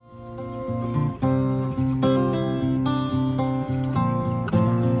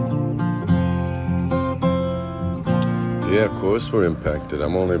Yeah, of course we're impacted.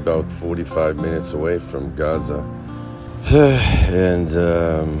 I'm only about 45 minutes away from Gaza. And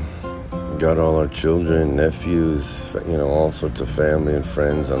got all our children, nephews, all sorts of family and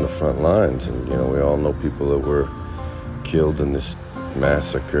friends on the front lines. And, we all know people that were killed in this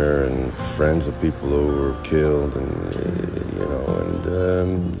massacre and friends of people who were killed. And,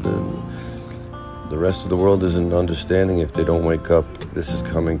 the rest of the world isn't understanding if they don't wake up. This is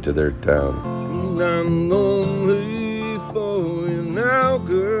coming to their town. I'm lonely for you now,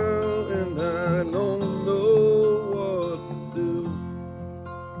 girl, and I don't know what to do.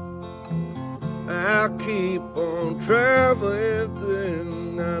 I keep on traveling,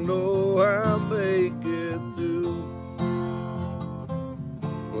 then I know I'll make it through.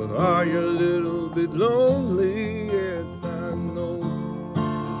 But are you a little bit lonely? Yes, I know.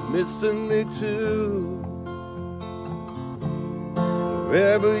 Missing me too.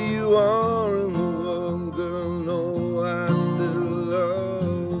 Wherever you are in the world, girl, know I still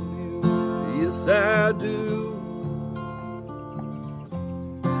love you. Yes, I do.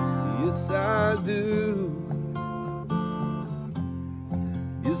 Yes, I do.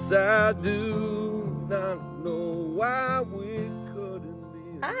 Yes, I do not know why we couldn't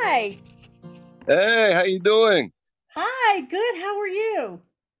be. Hi. Hey, how you doing? Hi, good. How are you?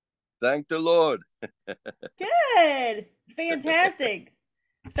 Thank the Lord. Good. Fantastic.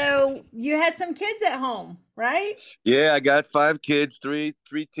 So you had some kids at home, right? Yeah, I got 5 kids, three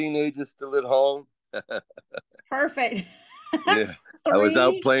teenagers still at home. Perfect. Yeah, I was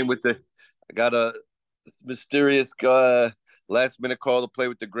out Three. playing with I got a mysterious last minute call to play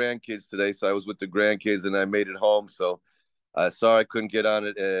with the grandkids today, so I was with the grandkids and I made it home. So sorry I couldn't get on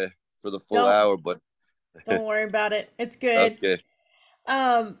it for the full Don't hour, but don't worry about it. It's good. okay.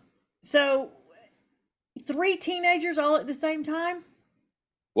 Um, so three teenagers all at the same time?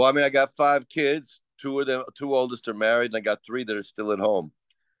 Well, I mean, I got 5 kids. 2 oldest are married, and I got 3 that are still at home.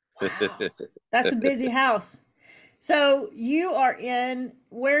 Wow. That's a busy house. So you are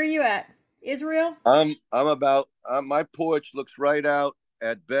where are you at? Israel? I'm about my porch looks right out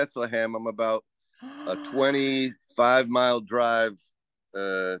at Bethlehem. I'm about a 25-mile drive,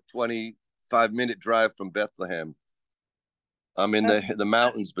 25-minute drive from Bethlehem. I'm in That's the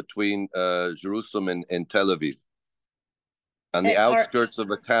mountains between Jerusalem and Tel Aviv, on the are outskirts of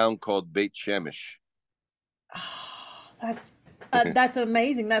a town called Beit Shemesh. that's that's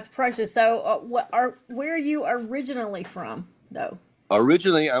amazing. That's precious. So, where are you originally from, though?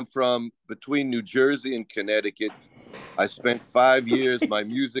 Originally, I'm from between New Jersey and Connecticut. I spent 5 years. My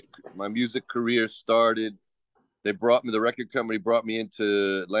music career started. The record company brought me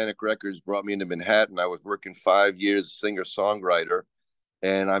into Atlantic Records, brought me into Manhattan. I was working 5 years, singer songwriter,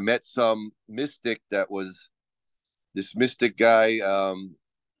 and I met some mystic that was this mystic guy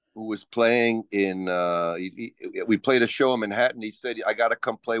who was playing in. We played a show in Manhattan. He said, "I got to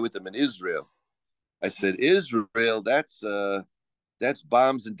come play with him in Israel." I said, "Israel? That's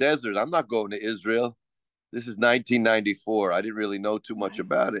bombs and desert. I'm not going to Israel." This is 1994. I didn't really know too much Right.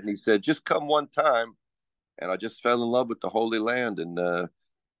 about it. And he said, "Just come one time." And I just fell in love with the Holy Land and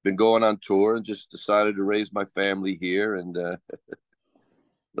been going on tour and just decided to raise my family here. And the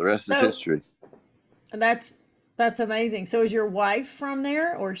rest is So history. that's that's amazing. So is your wife from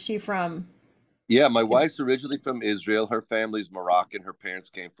there, or is she from? Yeah, my wife's originally from Israel. Her family's Moroccan. Her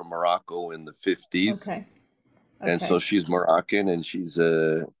parents came from Morocco in the 50s. Okay, And so okay. she's Moroccan and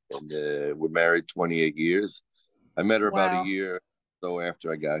we're married 28 years. I met her about a Wow, year or so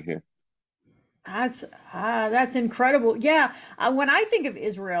after I got here. that's incredible. Yeah, when I think of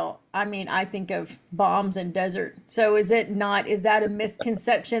Israel, I mean I think of bombs and desert. So is it not? Is that a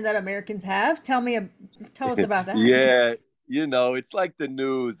misconception that Americans have? Tell us about that. Yeah, it's like the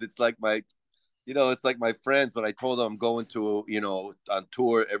news. It's like my friends when I told them I'm going to, on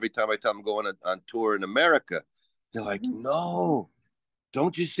tour. Every time I tell them I'm going on tour in America, they're like, Mhm. "No,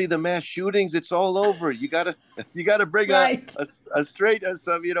 don't you see the mass shootings? It's all over. You gotta, you gotta bring a Right. a, a straight,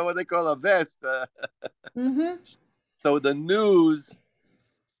 some, what they call a vest." Mm-hmm. So the news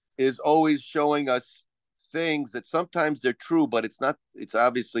is always showing us things that sometimes they're true, but it's not. It's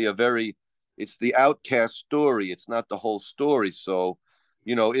obviously it's the outcast story. It's not the whole story. So,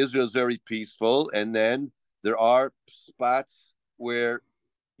 Israel's very peaceful, and then there are spots where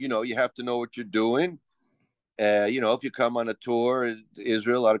you have to know what you're doing. If you come on a tour in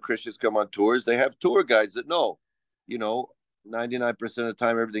Israel, a lot of Christians come on tours. They have tour guides that know, you know, 99% of the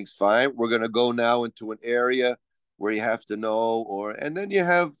time everything's fine. We're going to go now into an area where you have to know, and then you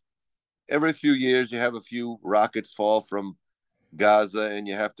have every few years you have a few rockets fall from Gaza, and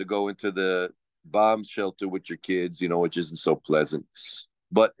you have to go into the bomb shelter with your kids, which isn't so pleasant.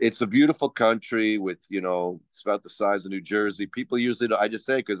 But it's a beautiful country with, it's about the size of New Jersey. People usually don't, I just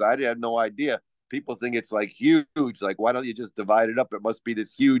say, because I had no idea. People think it's like huge. Like, why don't you just divide it up? It must be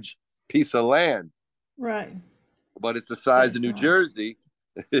this huge piece of land. Right. But it's the But size of it's New not. Jersey.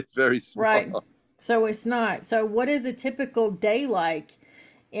 It's very Right. small. So it's not. So what is a typical day like?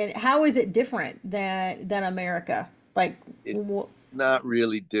 And how is it different than America? Like, It's not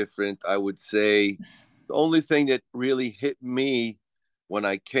really different, I would say. The only thing that really hit me when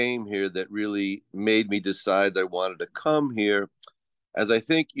I came here that really made me decide that I wanted to come here, as I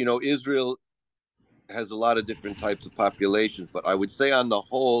think, Israel has a lot of different types of populations, but I would say on the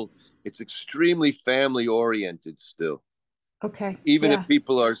whole, it's extremely family oriented still. okay. Even if Yeah.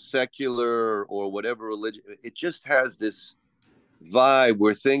 people are secular or whatever religion, it just has this vibe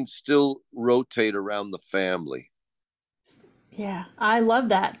where things still rotate around the family. Yeah. I love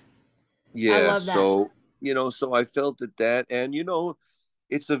that. I Yeah, love that. so I felt that, and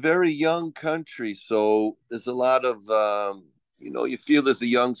it's a very young country, so there's a lot of you feel there's a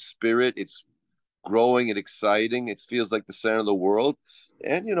young spirit. It's growing and exciting. It feels like the center of the world,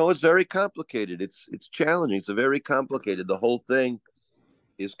 and it's very complicated. It's challenging. It's a very complicated. The whole thing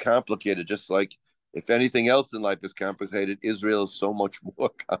is complicated. Just like if anything else in life is complicated, Israel is so much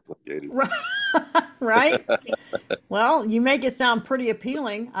more complicated. Right? Well, you make it sound pretty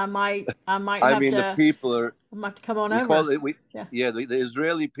appealing. I might I have mean, the to people are. I might have to come on We call over. it we. Yeah. Yeah, the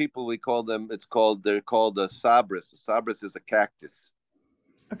Israeli people, we call them. They're called a sabris. A sabris is a cactus.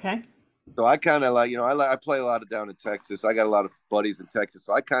 Okay. So I kind of like, I play a lot of down in Texas. I got a lot of buddies in Texas.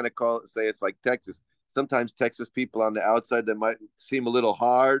 So I kind of say it's like Texas. Sometimes Texas people on the outside that might seem a little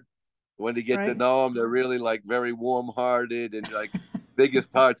hard. When they get to Right. know them, they're really like very warm-hearted and like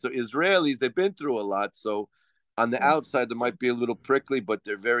biggest hearts. So Israelis, they've been through a lot. So on the Yeah. outside, they might be a little prickly, but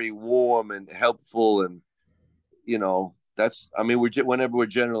they're very warm and helpful. And that's. I mean, whenever we're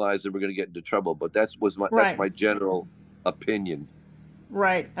generalizing, we're going to get into trouble. But that's Right. my general opinion.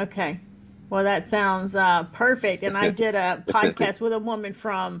 Right. Okay. Well, that sounds perfect. And I did a podcast with a woman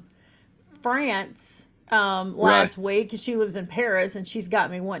from France Right. last week. She lives in Paris, and she's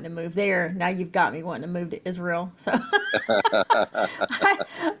got me wanting to move there. Now you've got me wanting to move to Israel. So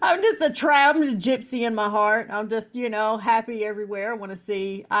I'm just I'm just gypsy in my heart. I'm just, happy everywhere. I want to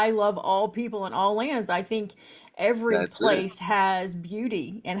see. I love all people in all lands. I think every That's it. place has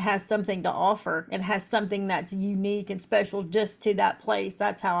beauty and has something to offer and has something that's unique and special just to that place.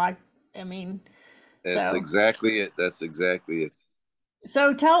 That's how I mean, That's so. exactly it. That's exactly it.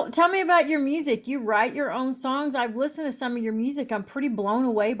 So tell me about your music. You write your own songs. I've listened to some of your music. I'm pretty blown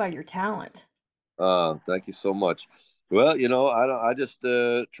away by your talent. Thank you so much. Well, I don't. I just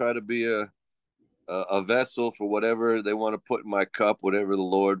try to be a vessel for whatever they want to put in my cup, whatever the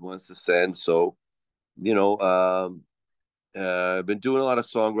Lord wants to send. So, you know, um, I've been doing a lot of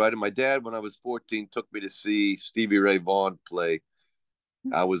songwriting. My dad, when I was 14, took me to see Stevie Ray Vaughan play.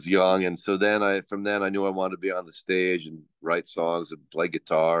 I was young, and so from then I knew I wanted to be on the stage and write songs and play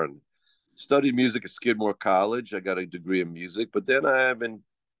guitar and studied music at Skidmore College. I got a degree in music, but then I've been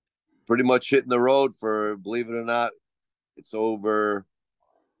pretty much hitting the road for, believe it or not, it's over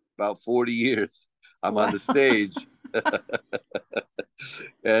about 40 years. I'm on Wow. the stage.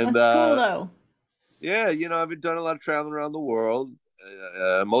 And That's cool though. yeah, I've been done a lot of traveling around the world,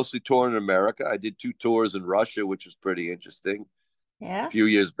 mostly touring in America. I did 2 tours in Russia, which was pretty interesting a Yeah. few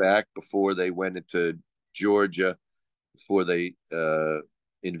years back before they went into Georgia, before they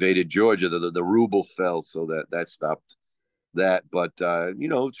invaded Georgia. The ruble fell, so that stopped that. But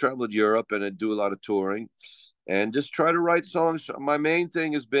traveled Europe and I do a lot of touring and just try to write songs. My main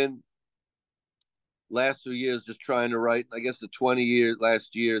thing has been last 2 years just trying to write. I guess the 20 years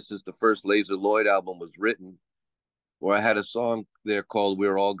last year since the first Lazer Lloyd album was written, where I had a song there called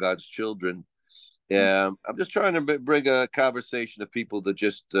 "We're All God's Children." I'm just trying to bring a conversation of people that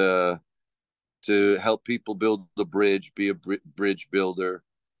just to help people build the bridge, be a bridge builder,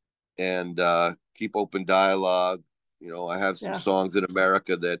 and keep open dialogue. I have some Yeah. songs in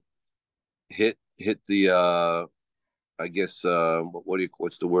America that hit the I guess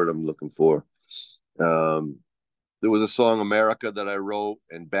what's the word I'm looking for? Um, there was a song America that I wrote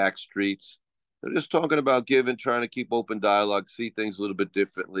and Backstreets. They're just talking about giving, trying to keep open dialogue, see things a little bit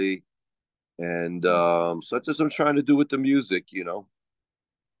differently, and so that's what I'm trying to do with the music,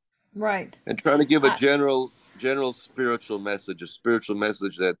 Right. and trying to give a I, general spiritual message, a spiritual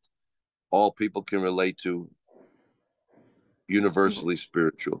message that all people can relate to, universally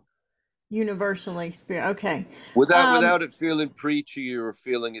spiritual, universally spirit. Okay. Um, without it feeling preachy or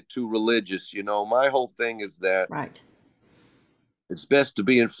feeling it too religious. My whole thing is that right. it's best to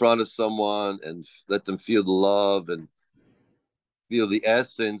be in front of someone and let them feel the love and feel the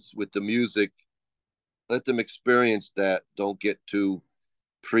essence with the music. Let them experience that. Don't get too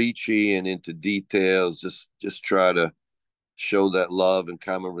preachy and into details. Just try to show that love and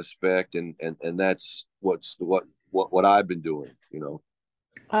common respect, and that's what I've been doing.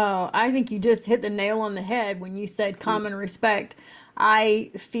 Oh, I think you just hit the nail on the head when you said common respect.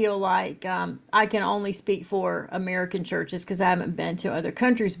 I feel like I can only speak for American churches because I haven't been to other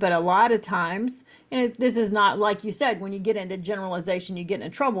countries, but a lot of times, and this is not like you said, when you get into generalization, you get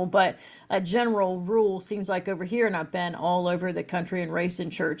into trouble, but a general rule seems like over here, and I've been all over the country and raised in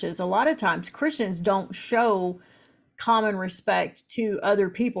churches, a lot of times Christians don't show common respect to other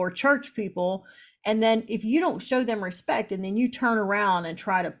people or church people. And then if you don't show them respect and then you turn around and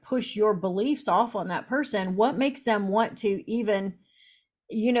try to push your beliefs off on that person, what makes them want to even,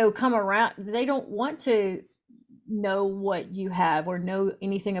 come around? They don't want to know what you have or know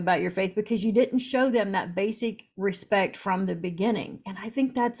anything about your faith because you didn't show them that basic respect from the beginning. And I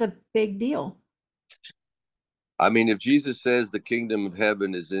think that's a big deal. I mean, if Jesus says the kingdom of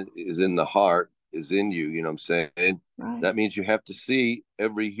heaven is in the heart, is in you, you know what I'm saying? Right. That means you have to see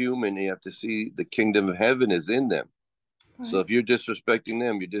every human, you have to see the kingdom of heaven is in them. So Right. if you're disrespecting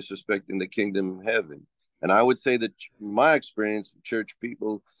them, you're disrespecting the kingdom of heaven. And I would say that my experience with church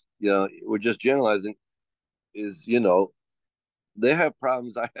people, we're just generalizing, is, they have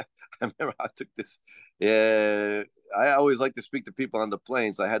problems. I remember I took this. Yeah, I always like to speak to people on the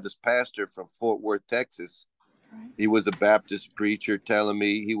plains. I had this pastor from Fort Worth, Texas. Right. He was a Baptist preacher telling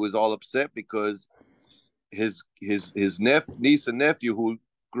me he was all upset because his niece and nephew who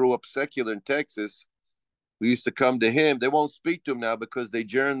grew up secular in Texas, we used to come to him. They won't speak to him now because they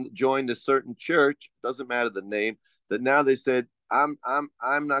joined a certain church. Doesn't matter the name. That now they said, I'm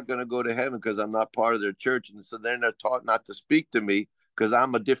not going to go to heaven because I'm not part of their church, and so they're not taught not to speak to me because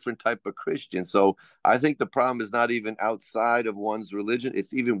I'm a different type of Christian. So I think the problem is not even outside of one's religion;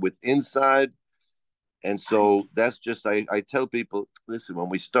 it's even with inside. And Right. so that's just I tell people, listen, when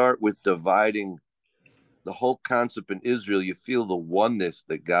we start with dividing the whole concept in Israel, you feel the oneness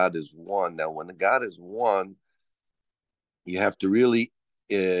that God is one. Now, when God is one, you have to really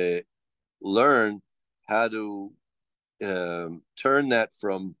learn how to turn that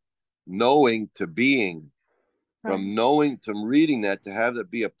from knowing to being, Right. from knowing to reading that, to have that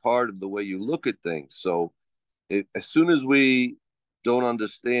be a part of the way you look at things. So as soon as we don't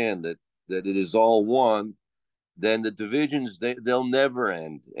understand that it is all one, then the divisions they'll never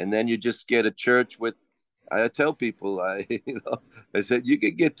end, and then you just get a church with. I tell people, I said you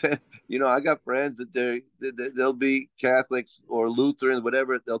could get 10. I got friends that they'll be Catholics or Lutherans,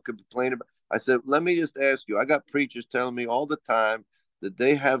 whatever they'll complain about. I said, let me just ask you. I got preachers telling me all the time that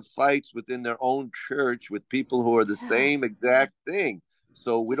they have fights within their own church with people who are the Yeah. same exact thing.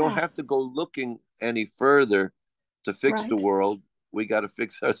 So we don't Yeah. have to go looking any further to fix the Right. world. We got to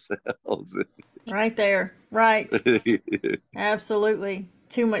fix ourselves. Right there. Right. Absolutely.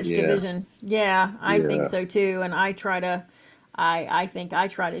 Too much Yeah, division. Yeah, I think yeah. so too. And I think I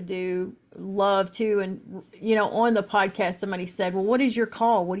try to do love too. And, on the podcast, somebody said, well, what is your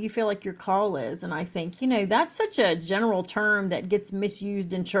call? What do you feel like your call is? And I think, that's such a general term that gets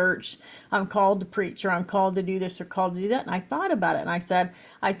misused in church. I'm called to preach, or I'm called to do this, or called to do that. And I thought about it and I said,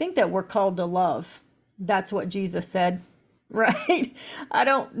 I think that we're called to love. That's what Jesus said. Right. I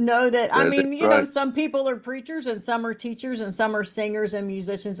don't know that. I That's mean, right. some people are preachers and some are teachers and some are singers and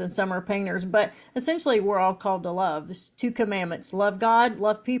musicians and some are painters, but essentially we're all called to love. There's two commandments: love God,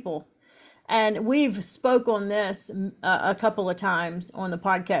 love people. And we've spoke on this a couple of times on the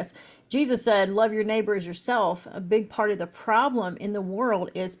podcast. Jesus said, love your neighbor as yourself. A big part of the problem in the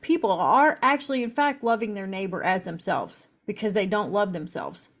world is people are actually, in fact, loving their neighbor as themselves because they don't love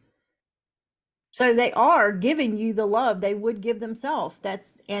themselves. So they are giving you the love they would give themselves.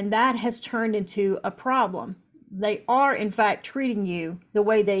 That has turned into a problem. They are in fact treating you the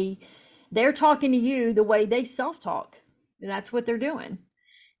way they're talking to you the way they self-talk. And that's what they're doing.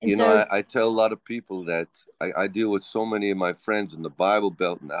 And so, I tell a lot of people that I deal with so many of my friends in the Bible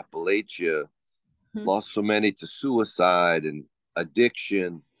Belt in Appalachia, mhm, lost so many to suicide and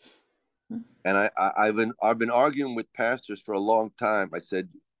addiction. And I've been arguing with pastors for a long time. I said,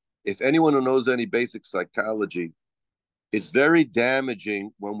 if anyone who knows any basic psychology, it's very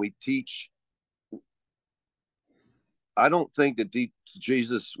damaging when we teach. I don't think that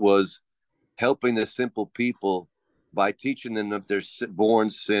Jesus was helping the simple people by teaching them that they're born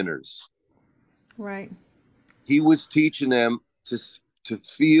sinners. right, He was teaching them to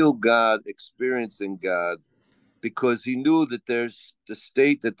feel God, experiencing God, because he knew that there's the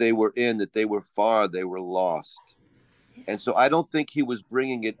state that they were in, that they were far, they were lost. And so I don't think he was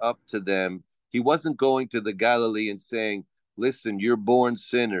bringing it up to them. He wasn't going to the Galilee and saying, listen, you're born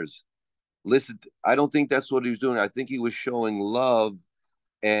sinners. Listen, I don't think that's what he was doing. I think he was showing love,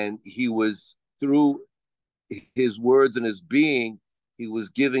 and he was, through his words and his being, he was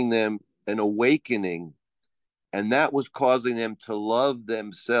giving them an awakening, and that was causing them to love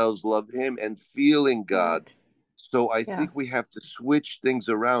themselves, love him, and feeling God. Right. So I Yeah. think we have to switch things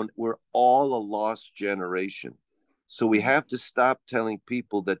around. We're all a lost generation. So we Right. have to stop telling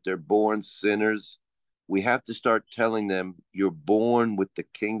people that they're born sinners. We have to start telling them you're born with the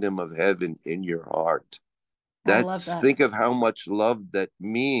kingdom of heaven in your heart. I love That's, that. think of how much love that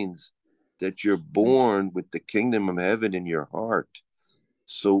means, that you're Right. born with the kingdom of heaven in your heart.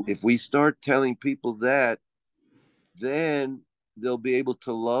 So Right. if we start telling people that, then they'll be able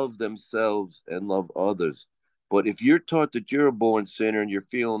to love themselves and love others. But if you're taught that you're a born sinner and you're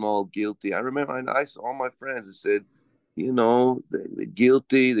feeling all guilty, I remember I saw all my friends that said, they're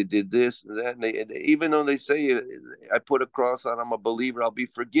guilty, they did this and that. And even though they say, I put a cross on, I'm a believer, I'll be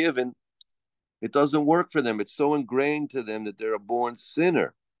forgiven, it doesn't work for them. It's so ingrained to them that they're a born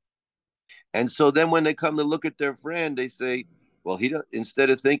sinner. And so then when they come to look at their friend, they say, well, instead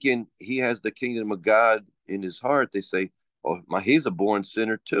of thinking he has the kingdom of God in his heart, they say, oh, he's a born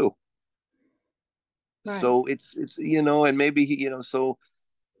sinner too. Right. So it's and maybe so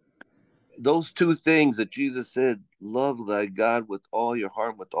those two things that Jesus said, love thy God with all your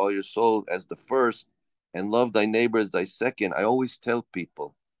heart, with all your soul as the first, and love thy neighbor as thy second. I always tell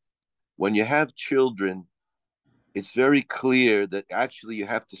people, when you have children, it's very clear that actually you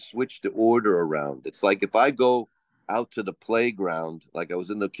have to switch the order around. It's like if I go out to the playground, like I was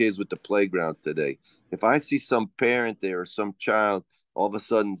in the kids with the playground today, if I see some parent there or some child all of a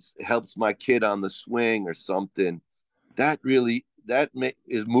sudden helps my kid on the swing or something, that really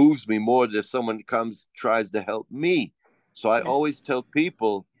it moves me more than if someone comes tries to help me. So I Yes. always tell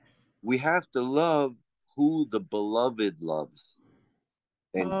people we have to love who the beloved loves,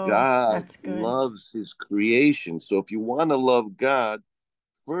 and Oh, God that's good. loves his creation. So if you want to love God,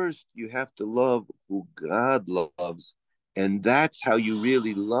 first you have to love who God loves. And that's how you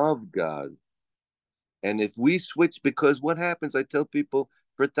really love God. And if we switch, because what happens, I tell people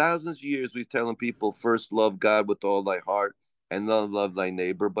for thousands of years, we've telling people first love God with all thy heart and then love thy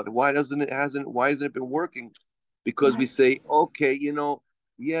neighbor. But why hasn't it been working? Because we Right. say, okay,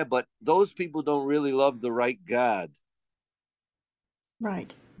 yeah, but those people don't really love the right God.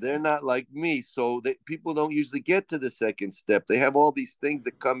 Right. They're not like me. So people don't usually get to the second step. They have all these things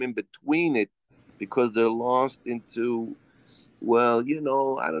that come in between it because they're lost into, well,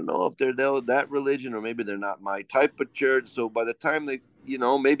 I don't know if they're that religion, or maybe they're not my type of church. So by the time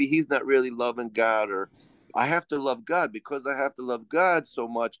maybe he's not really loving God, or I have to love God. Because I have to love God so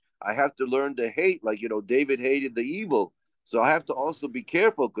much, I have to learn to hate. Like, David hated the evil. So I have to also be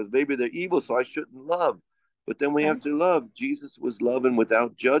careful because maybe they're evil, so I shouldn't love. But then we have Right. to love. Jesus was loving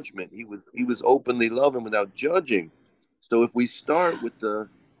without judgment. He was openly loving without judging. So if we start with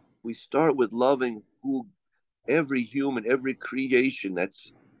loving who every human, every creation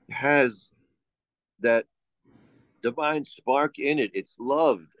that's has that divine spark in it, it's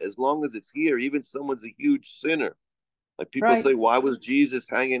loved as long as it's here. Even someone's a huge sinner. Like people Right. say, why was Jesus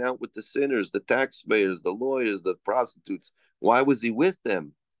hanging out with the sinners, the taxpayers, the lawyers, the prostitutes? Why was he with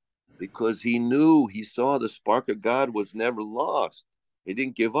them? Because he saw the spark of God was never lost. He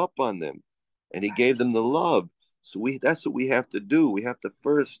didn't give up on them, and he gave Right. them the love. So that's what we have to do. We have to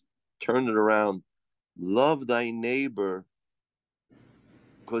first turn it around. Love thy neighbor,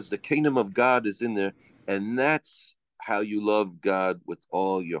 because the kingdom of God is in there, and that's how you love God with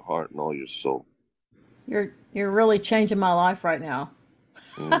all your heart and all your soul. You're really changing my life right now.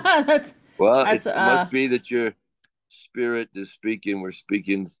 Mm. that's Well, that's it must be that your spirit is speaking. We're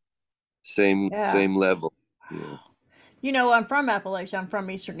speaking same yeah. same level. Yeah. I'm from Appalachia. I'm from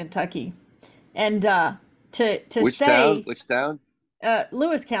Eastern Kentucky, and to Which town? say Which town?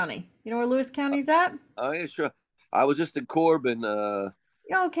 Lewis County. You know where Lewis County's at? Oh yeah, sure. I was just in Corbin Yeah,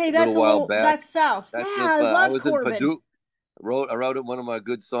 okay, a little that's a while little back. that's south. Yeah, That's I I love was in Corbin. Paducah. I wrote one of my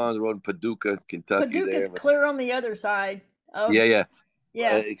good songs. I wrote in Paducah, Kentucky. Paducah's There. clear on the other side Yeah, of yeah.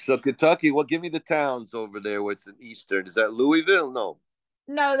 yeah. So Kentucky. Well, give me the towns over there. What's in Eastern? Is that Louisville? No.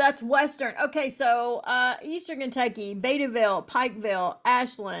 No, that's Western. Okay, so Eastern Kentucky, Betaville, Pikeville,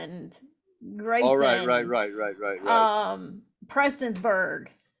 Ashland, All right, right, Grayson, right, right, right, right, Prestonsburg,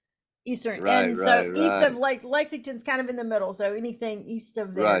 Eastern. right, And so right, east of right, Lexington's kind of in the middle. So anything east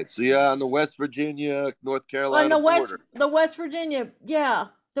of there. right. So yeah, on the West Virginia, North On Carolina border. The West Virginia, yeah,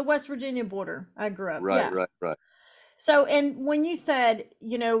 the West Virginia border. I grew up. Right, Yeah. right, right. So, and when you said,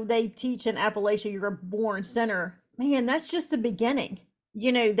 they teach in Appalachia, you're a born sinner, man, that's just the beginning.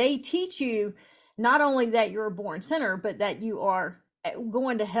 They teach you. not only that you're a born sinner, but that you are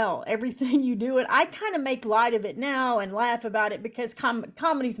going to hell. Everything you do, and I kind of make light of it now and laugh about it because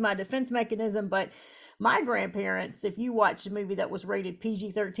comedy's my defense mechanism. But my grandparents, if you watched a movie that was rated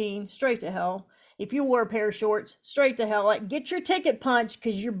PG-13, straight to hell. If you wore a pair of shorts, straight to hell. Like, get your ticket punched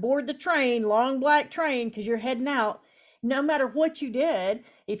because you're board the train, long black train, because you're heading out. No matter what you did,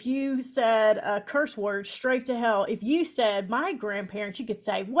 if you said a curse word, straight to hell. If you said my grandparents, you could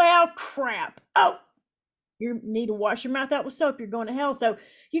say, well, crap. Oh, you need to wash your mouth out with soap. You're going to hell. So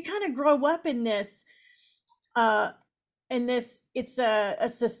you kind of grow up uh, in this, it's a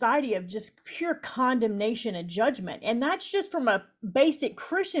society of just pure condemnation and judgment. And that's just from a basic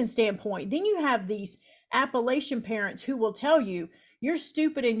Christian standpoint. Then you have these Appalachian parents who will tell you, you're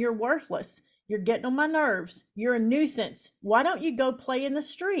stupid and you're worthless. You're getting on my nerves. You're a nuisance. Why don't you go play in the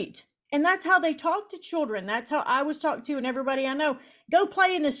street? And that's how they talk to children. That's how I was talked to, and everybody I know. Go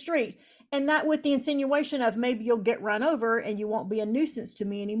play in the street. And that with the insinuation of maybe you'll get run over and you won't be a nuisance to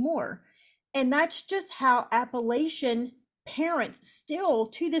me anymore. And that's just how Appalachian parents still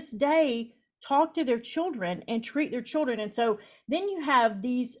to this day talk to their children and treat their children. And so then you have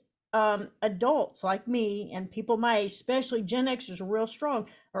these adults like me and people my age, especially Gen Xers are real strong,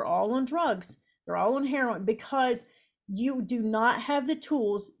 are all on drugs. They're all on heroin because you do not have the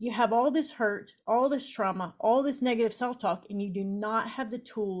tools. You have all this hurt, all this trauma, all this negative self-talk, and you do not have the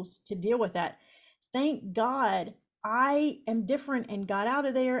tools to deal with that. Thank God I am different and got out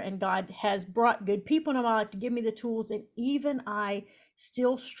of there, and God has brought good people into my life to give me the tools. And even I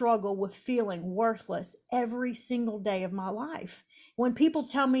still struggle with feeling worthless every single day of my life. When people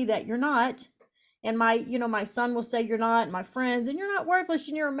tell me that you're not, and my son will say you're not, and my friends, and you're not worthless,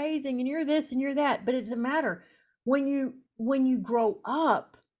 and you're amazing, and you're this and you're that, but it doesn't matter. When you grow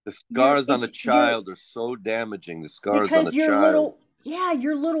up, The you're scars on a it's you're child are so damaging. The scars on a because child.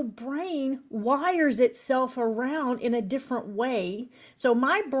 your little brain wires itself around in a different way. So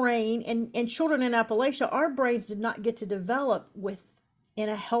my brain and children in Appalachia, our brains did not get to develop with in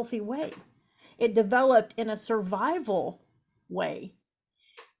a healthy way. It developed in a survival way.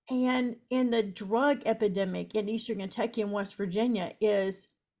 And in the drug epidemic in Eastern Kentucky and West Virginia is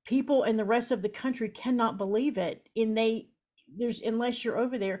people in the rest of the country cannot believe it. And there's unless you're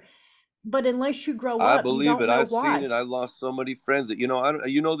over there, but unless you grow I up, you believe don't it. know I've seen why. it. I lost so many friends that I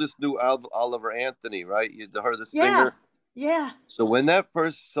don't, this new Oliver Anthony, right? You heard the Yeah. singer. Yeah. So when that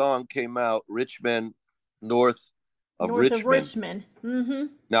first song came out, Richmond, north of North of Richmond. Richmond.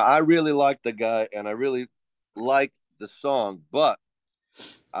 Mm-hmm. Now I really like the guy and I really like the song, but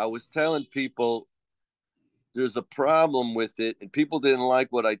I was telling people there's a problem with it, and people didn't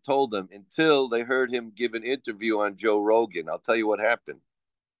like what I told them until they heard him give an interview on Joe Rogan. I'll tell you what happened.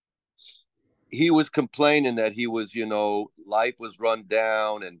 He was complaining that he was, life was run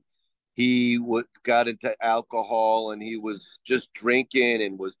down and got into alcohol and he was just drinking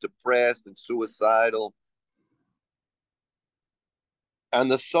and was depressed and suicidal.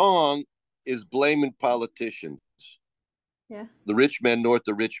 And the song is blaming politicians, Yeah. the rich men north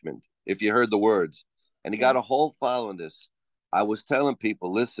of Richmond, if you heard the words. And he got Yeah. a whole following this. I was telling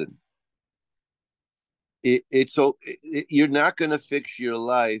people, listen, you're not going to fix your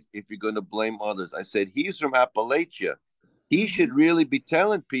life if you're going to blame others. I said, he's from Appalachia. He Mm-hmm. should really be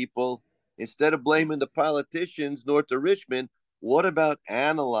telling people, instead of Yeah. blaming the politicians north of Richmond, what about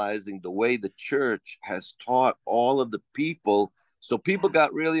analyzing the way the church has taught all of the people? So people Yeah.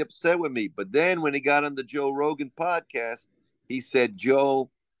 got really upset with me. But then when he got on the Joe Rogan podcast, he said,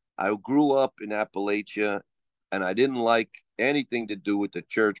 Joe, I grew up in Appalachia and I didn't like anything to do with the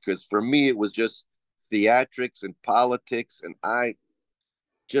church because for me, it was just theatrics and politics. And I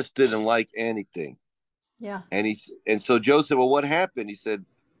just didn't like anything. Yeah. And so Joe said, well, what happened? He said,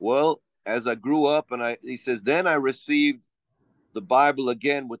 well, as I grew up he says, then I received the Bible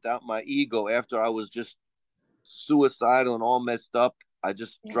again without my ego after I was just suicidal and all messed up. I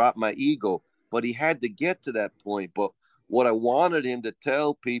just Yeah. dropped my ego. But he had to get to that point. But what I wanted him to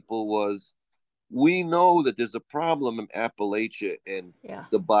tell people was, we know that there's a problem in Appalachia and Yeah.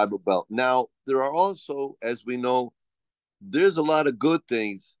 the Bible Belt. Now, there are also, as we know, there's a lot of good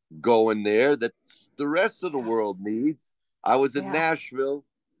things going there that the rest of the Yeah. world needs. I was in Yeah. Nashville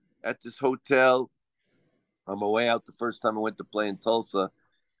at this hotel on my way out the first time I went to play in Tulsa.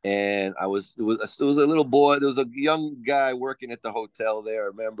 And it was a little boy, there was a young guy working at the hotel there, I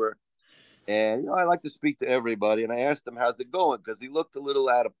remember. And I like to speak to everybody. And I asked him, how's it going? Because he looked a little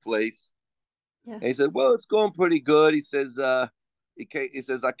out of place. Yeah. And he said, well, it's going pretty good. He says, he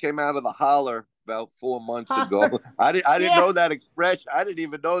says, I came out of the holler about 4 months ago. Holler. I didn't Yeah. know that expression. I didn't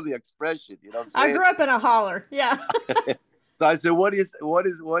even know the expression. You know what I'm I saying? grew up in a holler. Yeah. So I said, what is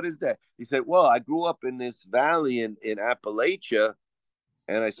that? He said, well, I grew up in this valley in Appalachia.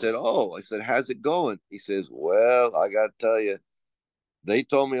 And I said, oh, I said, how's it going? He says, well, I got to tell you, they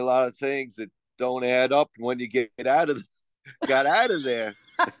told me a lot of things that don't add up when you got out of there.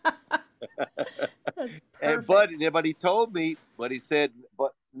 That's And perfect. but he told me, but he said,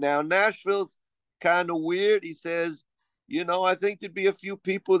 but now Nashville's kind of weird. He says, I think there'd be a few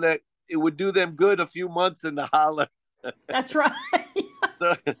people that it would do them good a few months in the holler. That's right.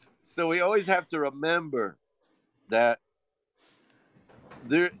 So, so we always have to remember that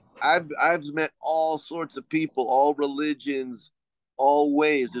there. I've met all sorts of people, all religions, all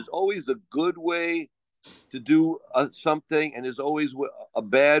ways. There's always a good way to do something, and there's always a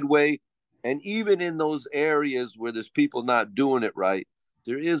bad way. And even in those areas where there's people not doing it right,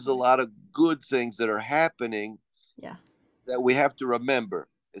 there is a Right. lot of good things that are happening Yeah. that we have to remember.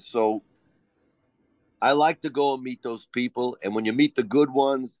 So I like to go and meet those people. And when you meet the good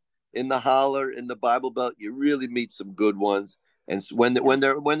ones in the holler, in the Bible Belt, you really meet some good ones. And Yeah. when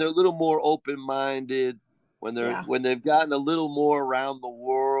they're a little more open minded, Yeah. when they've gotten a little more around the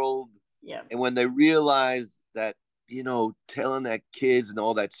world, Yeah. and when they realize that telling that kids and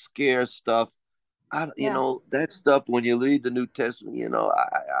all that scare stuff, Yeah. that stuff. When you read the New Testament,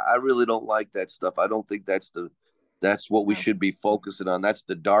 I really don't like that stuff. I don't think that's what we No. should be focusing on. That's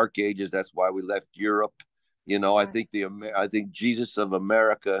the Dark Ages. That's why we left Europe. Right. I think Jesus of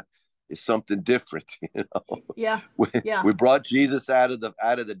America is something different. Yeah. we, Yeah. we brought Jesus out of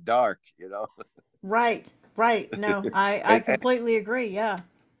the dark. Right. Right. No, I And completely agree. Yeah.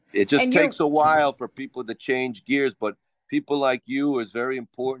 it just And you're takes a while for people to change gears, but people like you is very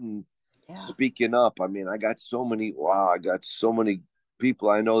important yeah. speaking up. I mean, I got so many people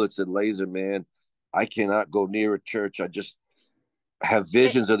I know that said, Lazer, man, I cannot go near a church. I just have It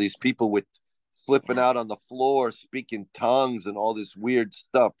visions of these people with flipping yeah. out on the floor, speaking tongues and all this weird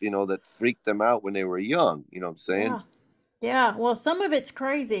stuff, that freaked them out when they were young. You know what I'm saying? Yeah. Yeah, well, some of it's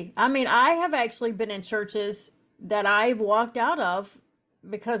crazy. I mean, I have actually been in churches that I've walked out of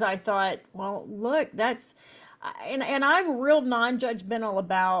because I thought, well, look, and I'm real non-judgmental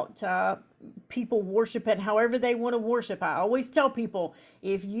about people worshiping however they want to worship. I always tell people,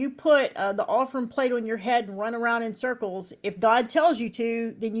 if you put the offering plate on your head and run around in circles, if God tells you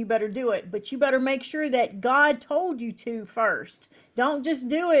to, then you better do it. But you better make sure that God told you to first. Don't just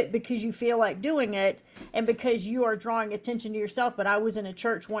do it because you feel like doing it and because you are drawing attention to yourself. But I was in a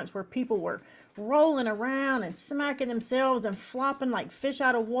church once where people were rolling around and smacking themselves and flopping like fish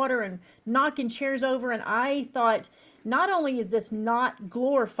out of water and knocking chairs over. And I thought, not only is this not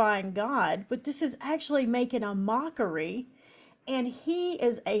glorifying God, but this is actually making a mockery. And He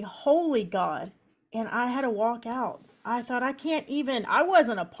is a holy God. And I had to walk out. I thought I can't even. I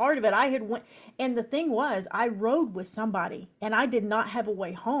wasn't a part of it. I had went, and the thing was, I rode with somebody, and I did not have a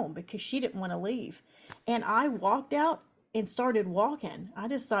way home because she didn't want to leave, and I walked out and started walking. I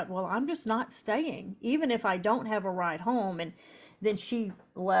just thought, well, I'm just not staying, even if I don't have a ride home. And then she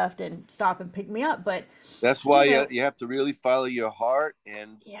left and stopped and picked me up. But That's you why know, you have to really follow your heart,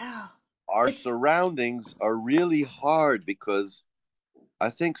 and yeah, our it's surroundings are really hard because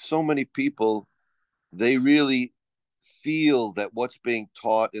I think so many people, they really feel that what's being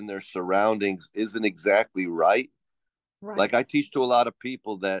taught in their surroundings isn't exactly right. Like right, I teach to a lot of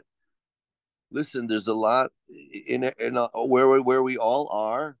people that, listen, there's a lot where we all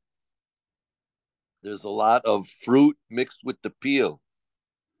are. There's a lot of fruit mixed with the peel,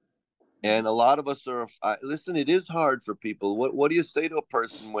 yeah, and a lot of us are. Listen, it is hard for people. What do you say to a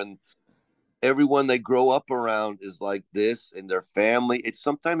person when everyone they grow up around is like this and their family? It's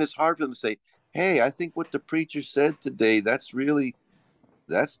hard for them to say, hey, I think what the preacher said today, that's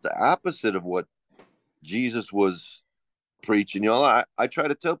the opposite of what Jesus was preaching. I try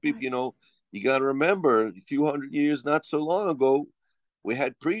to tell people, right, you got to remember a few hundred years not so long ago, we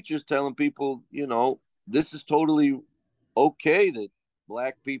had preachers telling people, this is totally okay that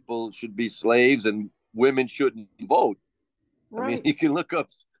black people should be slaves and women shouldn't vote. I mean, right, you can look up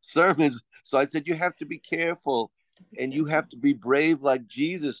sermons. So I said, you have to be careful, to be and you careful. have to be brave like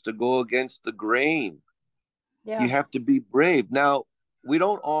Jesus to go against the grain. You Yeah, have to be brave. Now, we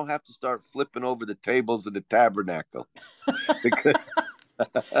don't all have to start flipping over the tables of the tabernacle because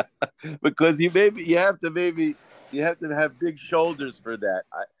because you have to have big shoulders for that.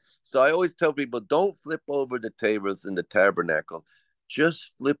 So I always tell people, don't flip over the tables in the tabernacle.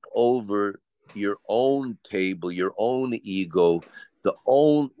 Just flip over your own table, your own ego,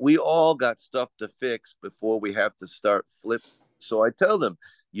 we all got stuff to fix before we have to start flip. So I tell them,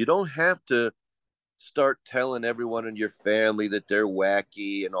 you don't have to start telling everyone in your family that they're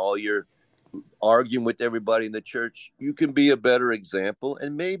wacky and all your arguing with everybody in the church. You can be a better example,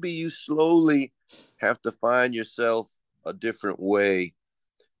 and maybe you slowly have to find yourself a different way,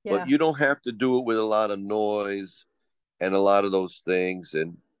 but Yeah. you don't have to do it with a lot of noise and a lot of those things.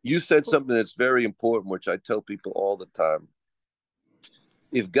 And you said something that's very important, which I tell people all the time.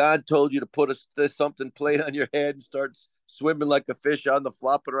 If God told you to put something plate on your head and start swimming like a fish on the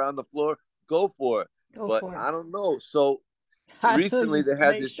flopping around the floor, go for it. Go But for it. I don't know. So I know recently you they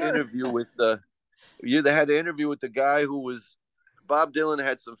had make this sure. interview with they had an interview with the guy who was Bob Dylan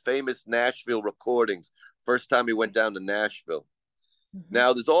had some famous Nashville recordings. First time he went down to Nashville. Mm-hmm.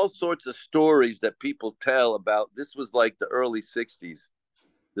 Now there's all sorts of stories that people tell about. This was like the early '60s.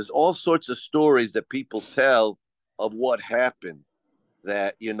 There's all sorts of stories that people tell of what happened.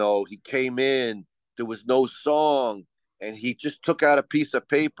 That he came in, there was no song, and he just took out a piece of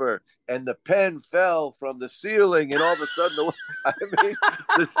paper, and the pen fell from the ceiling, and all of a sudden, I mean,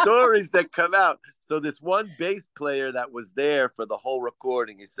 the stories that come out. So this one bass player that was there for the whole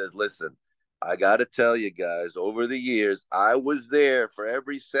recording, he says, "Listen, I got to tell you guys, over the years, I was there for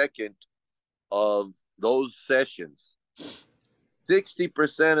every second of those sessions.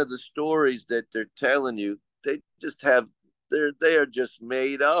 60% of the stories that they're telling you, they just have they are just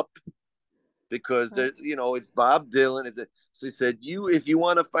made up because Right. it's Bob Dylan. So he said, if you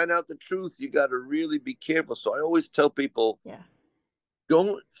want to find out the truth, you got to really be careful. So I always tell people, Yeah.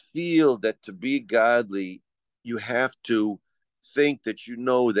 don't feel that to be godly, you have to think that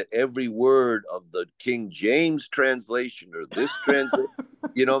that every word of the King James translation or this translation,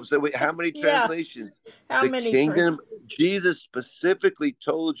 I'm saying, wait, how many Yeah. translations? How The many trans? kingdom, Jesus specifically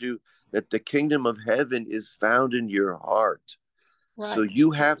told you that the kingdom of heaven is found in your heart. So Right.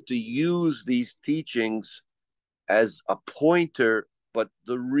 you have to use these teachings as a pointer, but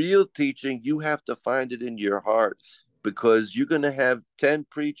the real teaching, you have to find it in your heart because you're going to have 10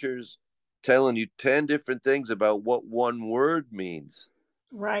 preachers telling you 10 different things about what one word means.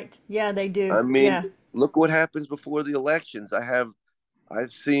 Right. Yeah, they do. I mean, Yeah. look what happens before the elections. I've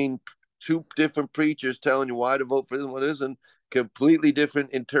seen two different preachers telling you why to vote for this one isn't completely different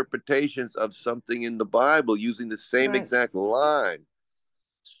interpretations of something in the Bible using the same Right. exact line.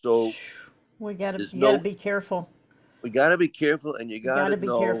 So We gotta there's you gotta no be careful. we got to be careful and you You got to gotta be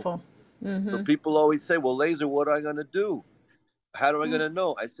know. careful. So Mm-hmm. people always say, well, Lazer, what am I going to do? How am I going to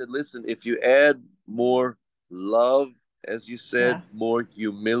know? I said, listen, if you add more love, as you said, Yeah. more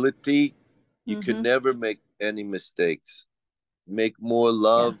humility, you can Mm-hmm. never make any mistakes. Make more Yeah.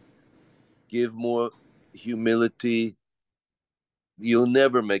 love, give more humility. You'll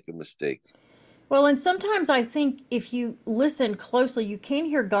never make a mistake. Well, and sometimes I think if you listen closely, you can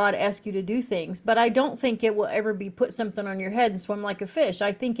hear God ask you to do things, but I don't think it will ever be put something on your head and swim like a fish.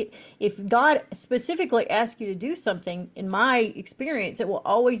 I think if God specifically asks you to do something, in my experience, it will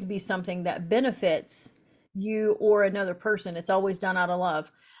always be something that benefits you or another person. It's always done out of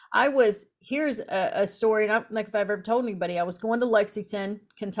love. Here's a story, and I don't know if I've ever told anybody. I was going to Lexington,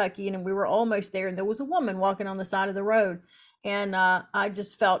 Kentucky, and we were almost there, and there was a woman walking on the side of the road. And I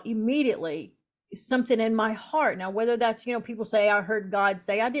just felt immediately something in my heart. Now, whether that's, people say, I heard God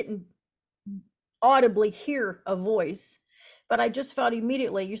say, I didn't audibly hear a voice, but I just felt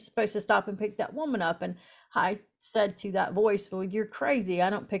immediately, you're supposed to stop and pick that woman up. And I said to that voice, well, you're crazy. I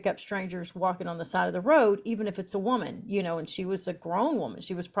don't pick up strangers walking on the side of the road, even if it's a woman, and she was a grown woman.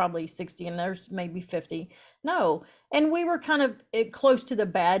 She was probably 60 and there's maybe 50. No. And we were kind of close to the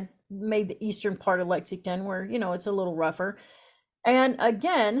bad, maybe the eastern part of Lexington where, it's a little rougher. And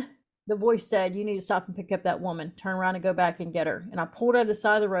again, the voice said, you need to stop and pick up that woman, turn around and go back and get her. And I pulled over the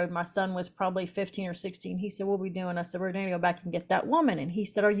side of the road. My son was probably 15 or 16. He said, what are we doing? I said, we're going to go back and get that woman. And he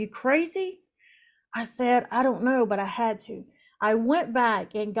said, are you crazy? I said, I don't know, but I had to. I went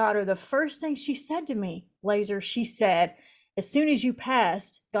back and got her. The first thing she said to me, Lazer, she said, as soon as you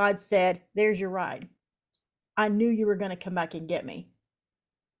passed, God said, there's your ride. I knew you were going to come back and get me.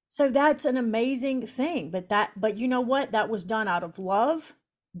 So that's an amazing thing. But you know what? That was done out of love.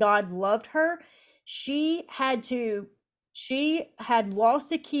 God loved her. She had lost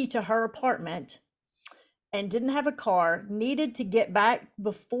the key to her apartment and didn't have a car, needed to get back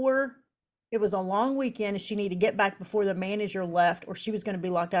before it was a long weekend, and she needed to get back before the manager left, or she was going to be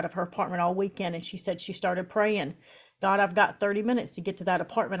locked out of her apartment all weekend. And she said she started praying, God, I've got 30 minutes to get to that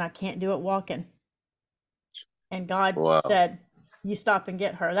apartment. I can't do it walking. And God Wow. said, you stop and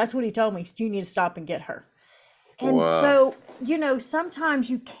get her. That's what he told me. You need to stop and get her. And Wow. so, sometimes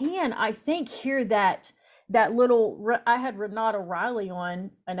you can, I think, hear that little. I had Renata Riley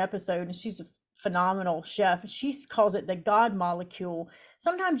on an episode, and she's a phenomenal chef. She calls it the God molecule.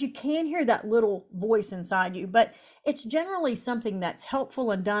 Sometimes you can hear that little voice inside you, but it's generally something that's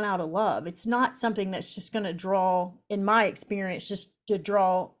helpful and done out of love. It's not something that's just going to draw, in my experience, just to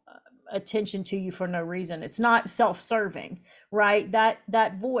draw attention to you for no reason. It's not self-serving, right?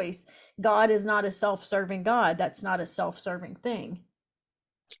 That voice, God is not a self-serving God. That's not a self-serving thing.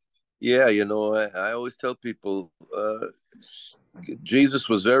 Yeah, I always tell people Jesus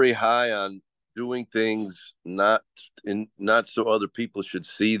was very high on doing things not so other people should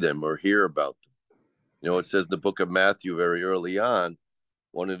see them or hear about them. It says in the book of Matthew very early on,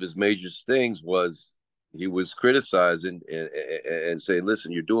 one of his major things was he was criticizing and saying,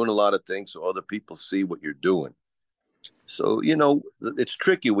 listen, you're doing a lot of things so other people see what you're doing. So, it's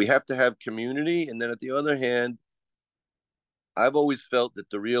tricky. We have to have community. And then at the other hand, I've always felt that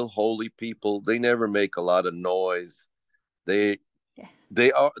the real holy people, they never make a lot of noise. They Yeah.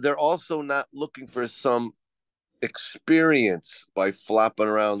 they're also not looking for some experience by flopping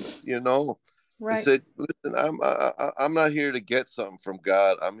around. I Right. said, listen, I'm not here to get something from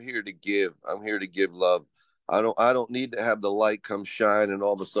God. I'm here to give. I'm here to give love. I don't need to have the light come shine and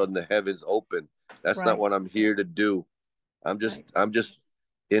all of a sudden the heavens open. That's not Right. what I'm here to do. Right. I'm just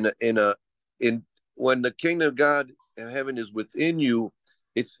in when the kingdom of God in heaven is within you,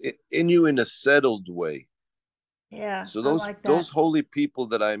 it's in you in a settled way. Yeah, So I those like those that. holy people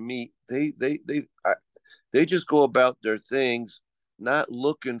that I meet, they just go about their things, not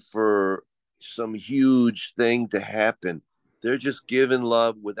looking for some huge thing to happen. They're just giving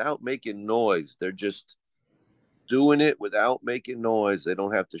love without making noise. They're just doing it without making noise. They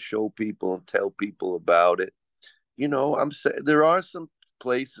don't have to show people and tell people about it. I'm saying there are some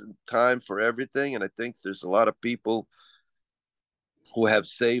place and time for everything, and I think there's a lot of people who have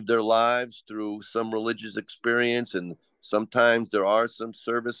saved their lives through some religious experience, and sometimes there are some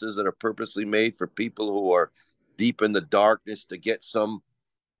services that are purposely made for people who are deep in the darkness to get some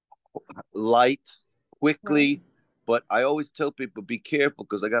light Right. quickly. But I always tell people be careful,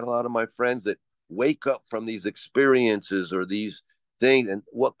 because I got a lot of my friends that wake up from these experiences or these things, and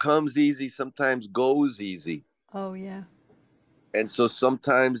what comes easy sometimes goes easy. Oh yeah. And so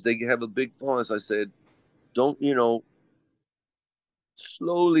sometimes they have a big fall. As I said, don't,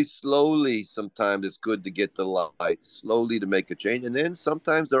 slowly, sometimes it's good to get the light, slowly to make a change. And then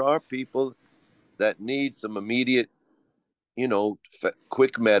sometimes there are people that need some immediate,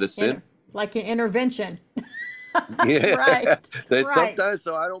 quick medicine. Inter like an intervention. Yeah. Right. There's Right. sometimes,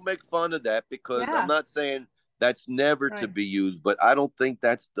 so I don't make fun of that, because I'm Yeah. not saying that's never to Right. be used, but I don't think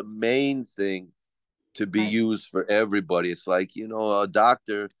that's the main thing to be Right. used for everybody. It's like, a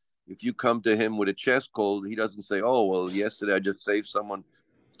doctor, if you come to him with a chest cold, he doesn't say, oh, well, yesterday I just saved someone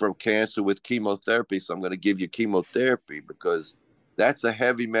from cancer with chemotherapy, so I'm going to give you chemotherapy, because that's a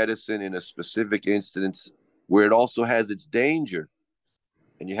heavy medicine in a specific instance where it also has its danger.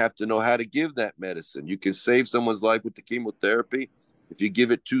 And you have to know how to give that medicine. You can save someone's life with the chemotherapy. If you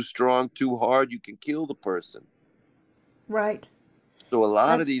give it too strong, too hard, you can kill the person. Right. So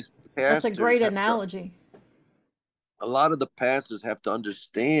That's that's a great analogy. a lot of the pastors have to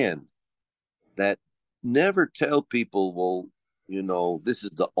understand that never tell people, well, this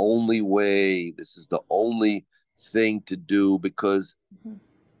is the only way, this is the only thing to do, because Mhm.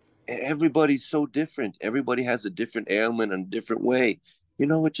 everybody's so different. Everybody has a different ailment and a different way.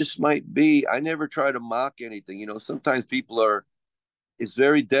 It just might be. I never try to mock anything. Sometimes people are, it's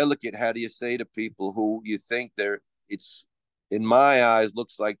very delicate. How do you say to people who you think it's, in my eyes,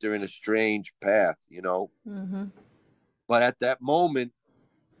 looks like they're in a strange path. Mhm. But at that moment,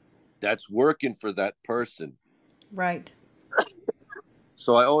 that's working for that person. Right.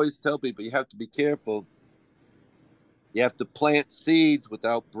 So I always tell people you have to be careful. You have to plant seeds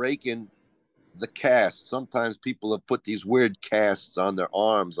without breaking the cast. Sometimes people have put these weird casts on their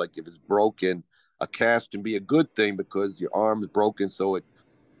arms, like if it's broken, a cast can be a good thing because your arm's broken, so it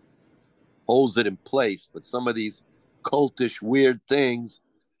holds it in place. But some of these cultish weird things,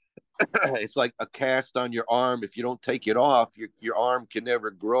 it's like a cast on your arm. If you don't take it off, your arm can never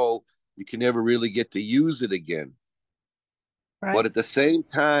grow. You can never really get to use it again. But Right. at the same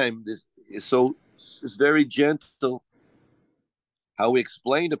time, this is so it's very gentle how we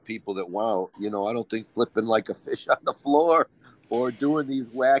explain to people that, wow, I don't think flipping like a fish on the floor or doing these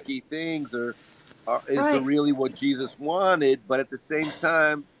wacky things is the Right. really what Jesus wanted. But at the same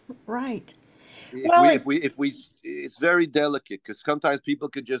time, Right. if Well, we it if we if we it's very delicate, because sometimes people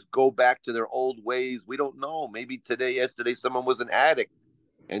could just go back to their old ways. We don't know. Maybe yesterday someone was an addict,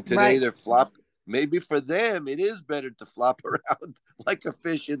 and today right. they're flop. Maybe for them it is better to flop around like a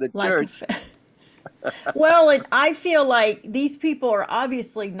fish in the Like a church. Well, and I feel like these people are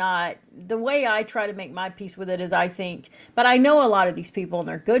obviously not the way I try to make my peace with it is I think, but I know a lot of these people and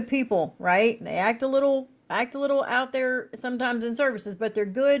they're good people, right? They act a little out there sometimes in services, but they're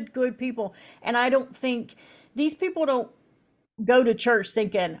good people. And I don't think these people don't go to church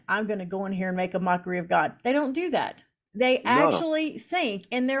thinking I'm going to go in here and make a mockery of God. They don't do that. They No. actually think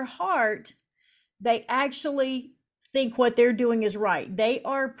in their heart, they actually think what they're doing is right. They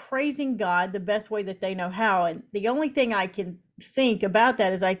are praising God the best way that they know how. And the only thing I can think about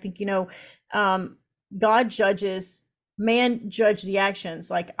that is I think, um, God judges, man judge the actions.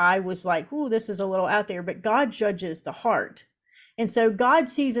 Like I was like, ooh, this is a little out there, but God judges the heart. And so God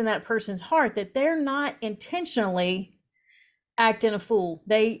sees in that person's heart that they're not intentionally acting a fool.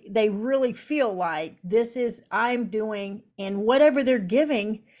 They really feel like this is I'm doing and whatever they're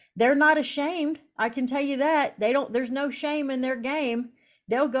giving, they're not ashamed. I can tell you that. They don't there's no shame in their game.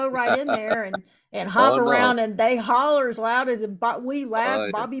 They'll go right in there and hop Oh no. around and they holler as loud as we laugh, Oh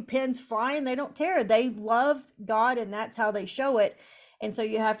yeah. bobby pins flying. They don't care. They love God and that's how they show it. And so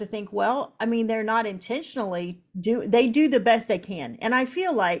you have to think, well, I mean, they're not intentionally they do the best they can. And I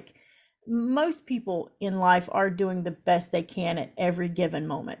feel like most people in life are doing the best they can at every given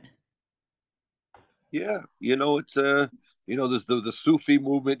moment. Yeah. It's there's the Sufi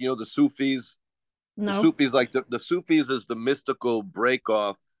movement, the Sufis. The No. Sufis like the Sufis is the mystical break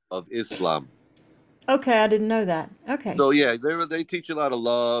off of Islam. Okay, I didn't know that. Okay. So yeah, they teach a lot of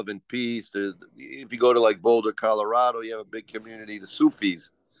love and peace. If you go to like Boulder, Colorado, you have a big community. The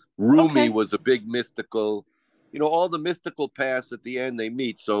Sufis, Rumi Okay. was a big mystical. All the mystical paths at the end they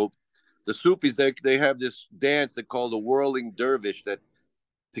meet. So the Sufis they have this dance they call the whirling dervish. That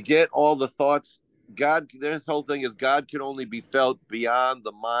to get all the thoughts, God. Their whole thing is God can only be felt beyond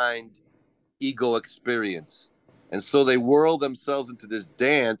the mind ego experience, and so they whirl themselves into this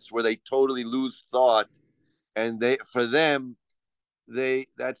dance where they totally lose thought, and they for them they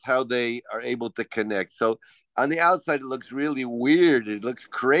that's how they are able to connect. So on the outside it looks really weird, it looks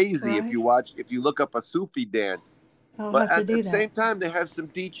crazy Right. if you look up a Sufi dance, I'll but have to at do the that. same time they have some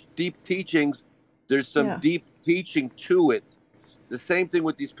deep teachings. There's some Yeah. deep teaching to it. The same thing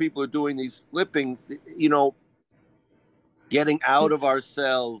with these people are doing these flipping, you know getting out of It's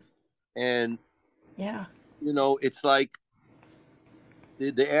ourselves. And yeah. it's like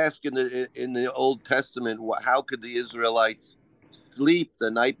they ask in the Old Testament, how could the Israelites sleep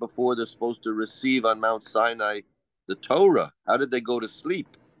the night before they're supposed to receive on Mount Sinai the Torah? How did they go to sleep?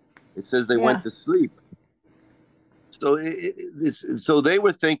 It says they went Yeah. to sleep. So so they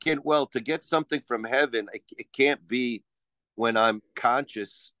were thinking, well, to get something from heaven, it can't be when I'm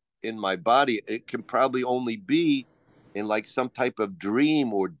conscious in my body. It can probably only be in like some type of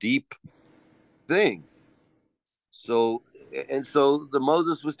dream or deep thing. So so the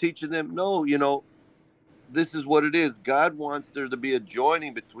Moses was teaching them, no, this is what it is. God wants there to be a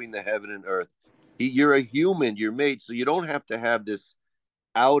joining between the heaven and earth. You're a human, you're made, so you don't have to have this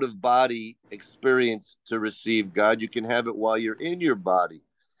out of body experience to receive God. You can have it while you're in your body.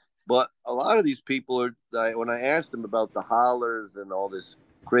 But a lot of these people when I asked them about the hollers and all this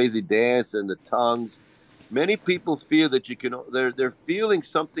crazy dance and the tongues, many people feel that they're feeling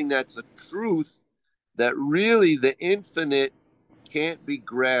something that's a truth that really the infinite can't be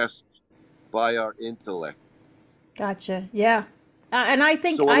grasped by our intellect. Gotcha. Yeah. And I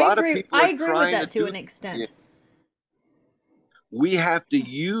think So a I lot of agree. people I are agree with trying to that to do. an Yeah, extent. we have to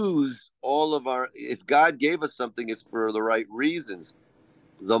use all of our. If God gave us something, it's for the right reasons.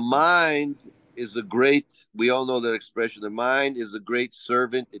 The mind is a great. We all know that expression. The mind is a great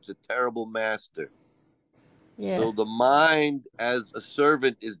servant. It's a terrible master. Yeah. So the mind as a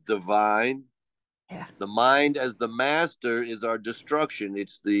servant is divine. Yeah. The mind as the master is our destruction.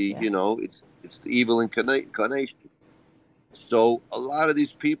 It's the Yeah. you know it's the evil inclination. So a lot of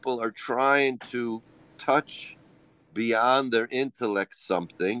these people are trying to touch beyond their intellect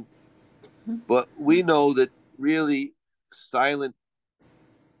something, Mhm. but we know that really silent,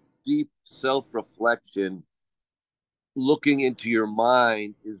 deep self reflection, looking into your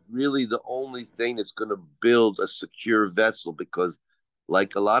mind is really the only thing that's going to build a secure vessel. Because,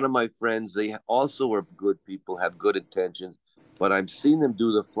 like a lot of my friends, they also are good people, have good intentions, but I've seen them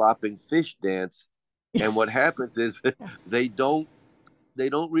do the flopping fish dance. And what happens is Yeah. they don't they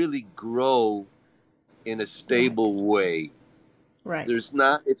don't really grow in a Right. stable way. Right. There's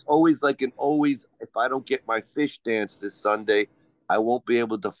not, it's always like an always, if I don't get my fish dance this Sunday, I won't be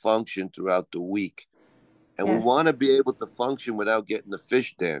able to function throughout the week. And we Yes. want to be able to function without getting the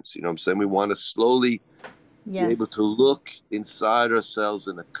fish dance. You know what I'm saying? We want to slowly be able Yes. to look inside ourselves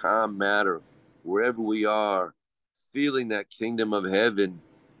in a calm manner, wherever we are, feeling that kingdom of heaven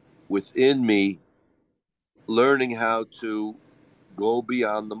within me. learning how to go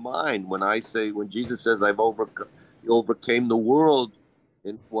beyond the mind. When Jesus says, he overcame the world,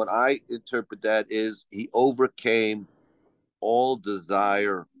 and what I interpret that is he overcame all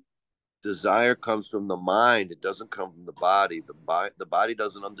desire. Desire comes from the mind. It doesn't come from the body. The body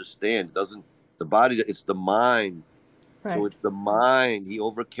doesn't understand. It doesn't, the body, it's the mind. So Right. it's the mind. He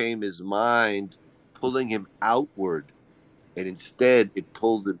overcame his mind, pulling him outward, and instead it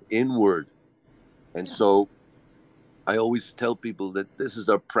pulled him inward. And Yeah. so I always tell people that this is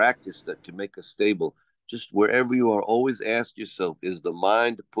our practice that can make us stable. Just wherever you are, always ask yourself: is the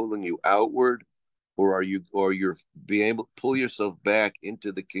mind pulling you outward, or you're being able to pull yourself back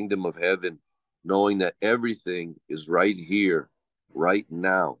into the kingdom of heaven, knowing that everything is right here, right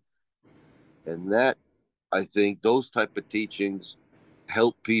now, and that I think those type of teachings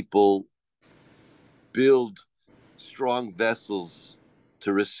help people build strong vessels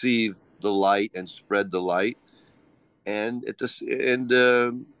to receive the light and spread the light. And at this, and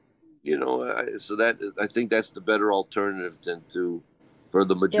so that I think that's the better alternative than to for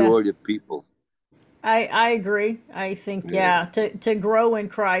the Yeah. majority of people. I agree. I think, Yeah, yeah, to grow in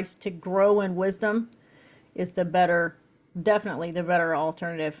Christ, to grow in wisdom is the better, definitely the better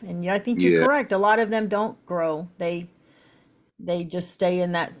alternative. And yeah, I think you're yeah, correct. A lot of them don't grow. They just stay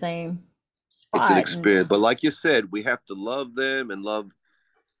in that same it's an spot. And experience. But like you said, we have to love them and love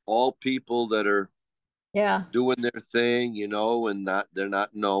all people that are yeah, doing their thing, and not they're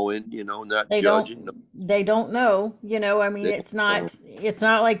not knowing, not they don't judging. No, they don't know, I mean, they it's don't know.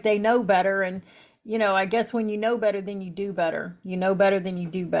 not like they know better. And I guess when you know better, then you do better. You know better, then you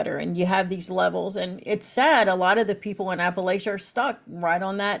do better, and you have these levels. And it's sad, a lot of the people in Appalachia are stuck right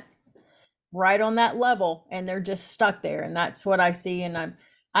on that level, and they're just stuck there. And that's what I see. And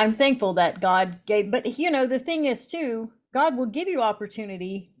I'm thankful that God gave. But the thing is too, God will give you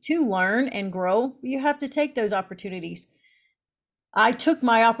opportunity to learn and grow. You have to take those opportunities. I took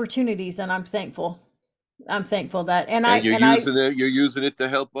my opportunities, and I'm thankful that. and i And and I you're using it to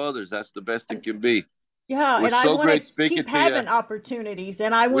help others. That's the best it can be. yeah, It was and I so want to great speaking keep to you. having opportunities,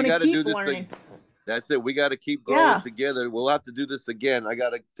 and I We want to got to do keep this. learning. That's it. We got to keep growing Yeah. together. We'll have to do this again. I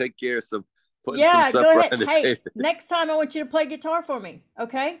got to take care of putting some Yeah, go supper ahead. on the Hey, table. next time I want you to play guitar for me,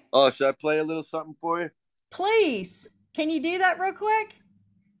 okay? Oh, should I play a little something for you? Please. Can you do that real quick?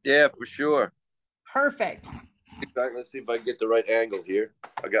 Yeah, for sure. Perfect. Let's see if I can get the right angle here.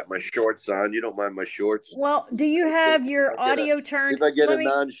 I got my shorts on. You don't mind my shorts? Well, do you Let's see have if your I get a audio see if turned? I get a Let me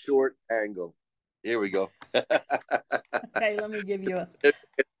non-short angle. Here we go. Okay, let me give you a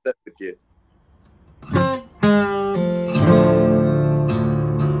With you.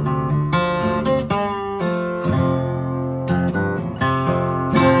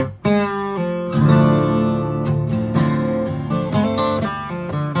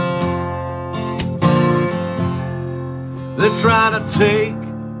 They're trying to take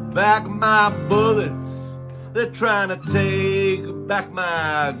back my bullets. They're trying to take back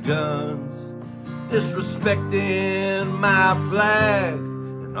my guns, disrespecting my flag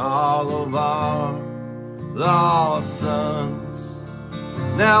and all of our lost sons.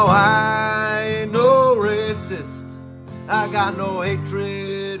 Now I ain't no racist. I got no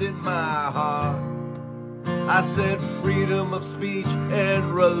hatred in my heart. I said freedom of speech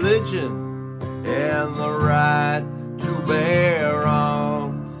and religion and the right to bear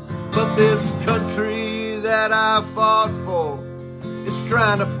arms. But this country that I fought for is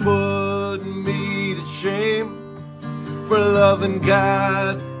trying to put me to shame for loving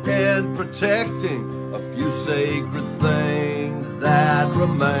God and protecting a few sacred things that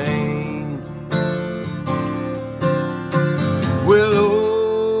remain.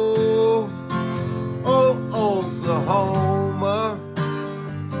 Well, Oklahoma,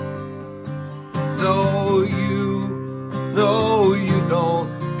 no, you don't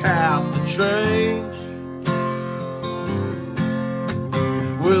have to change.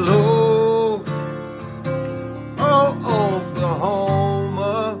 Well,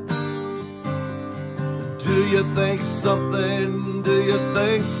 Oklahoma, do you think something's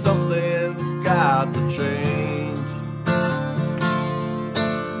got to change?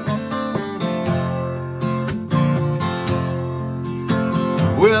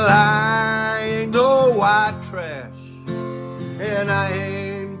 Well, I ain't no white trash, and I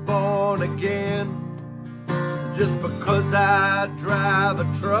ain't born again. Just because I drive a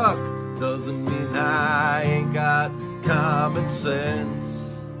truck doesn't mean I ain't got common sense.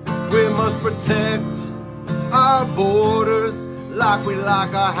 We must protect our borders like we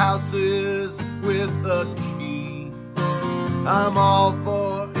lock our houses with a key. I'm all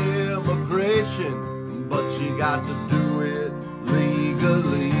for immigration, but you got to do it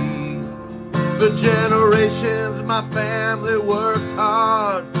legally. For generations, my family worked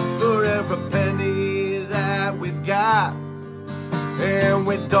hard for every penny that we've got. And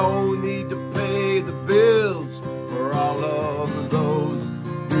we don't need to pay the bills for all of those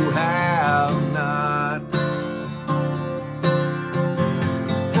who have not.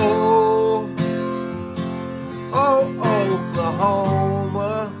 Oh, oh,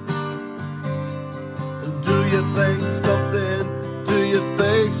 Oklahoma, do you think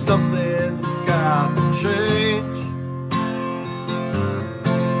something's got to change?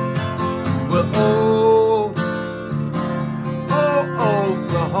 Well, oh,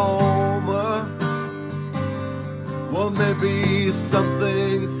 Oklahoma, well, maybe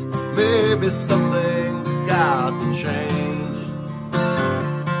something's got to change.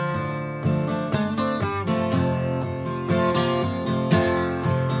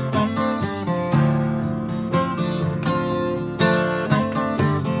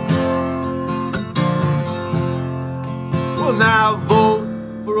 Well, now vote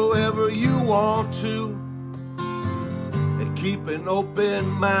for whoever you want to and keep an open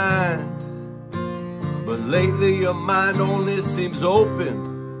mind. But lately your mind only seems open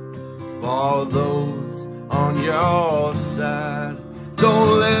for those on your side.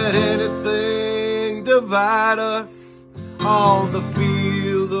 Don't let anything divide us on the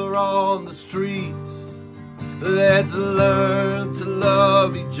field or on the streets. Let's learn to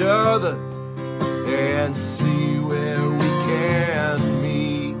love each other and see where we can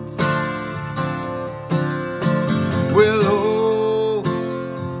meet. Well, oh,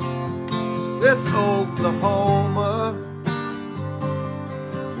 it's Oklahoma.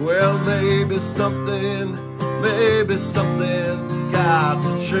 Well, maybe something's got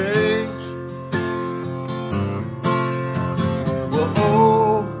to change. Well,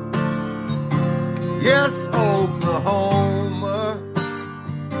 oh, yes, Oklahoma,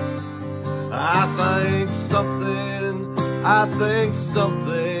 I think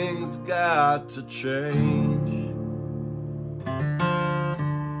something's got to change.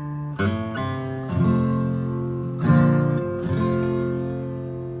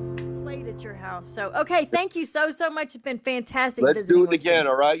 Late at your house. So, okay, thank you so much. It's been fantastic. Let's do it again,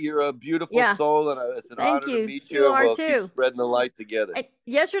 all right? You're a beautiful soul, and it's an honor to meet you. You are we'll too. Keep spreading the light together.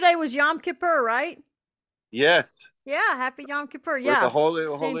 Yesterday was Yom Kippur, right? Yes. Yeah, happy Yom Kippur. Yeah. With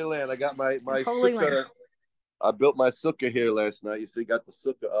the holy land. I got my sukkah. I built my sukkah here last night. You see, got the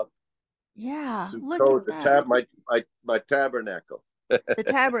sukkah up. Yeah, look at that. My tabernacle. The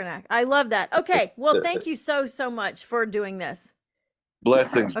tabernacle. I love that. Okay, well, thank you so much for doing this.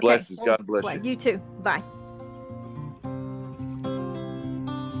 Blessings. God bless you. You too. Bye.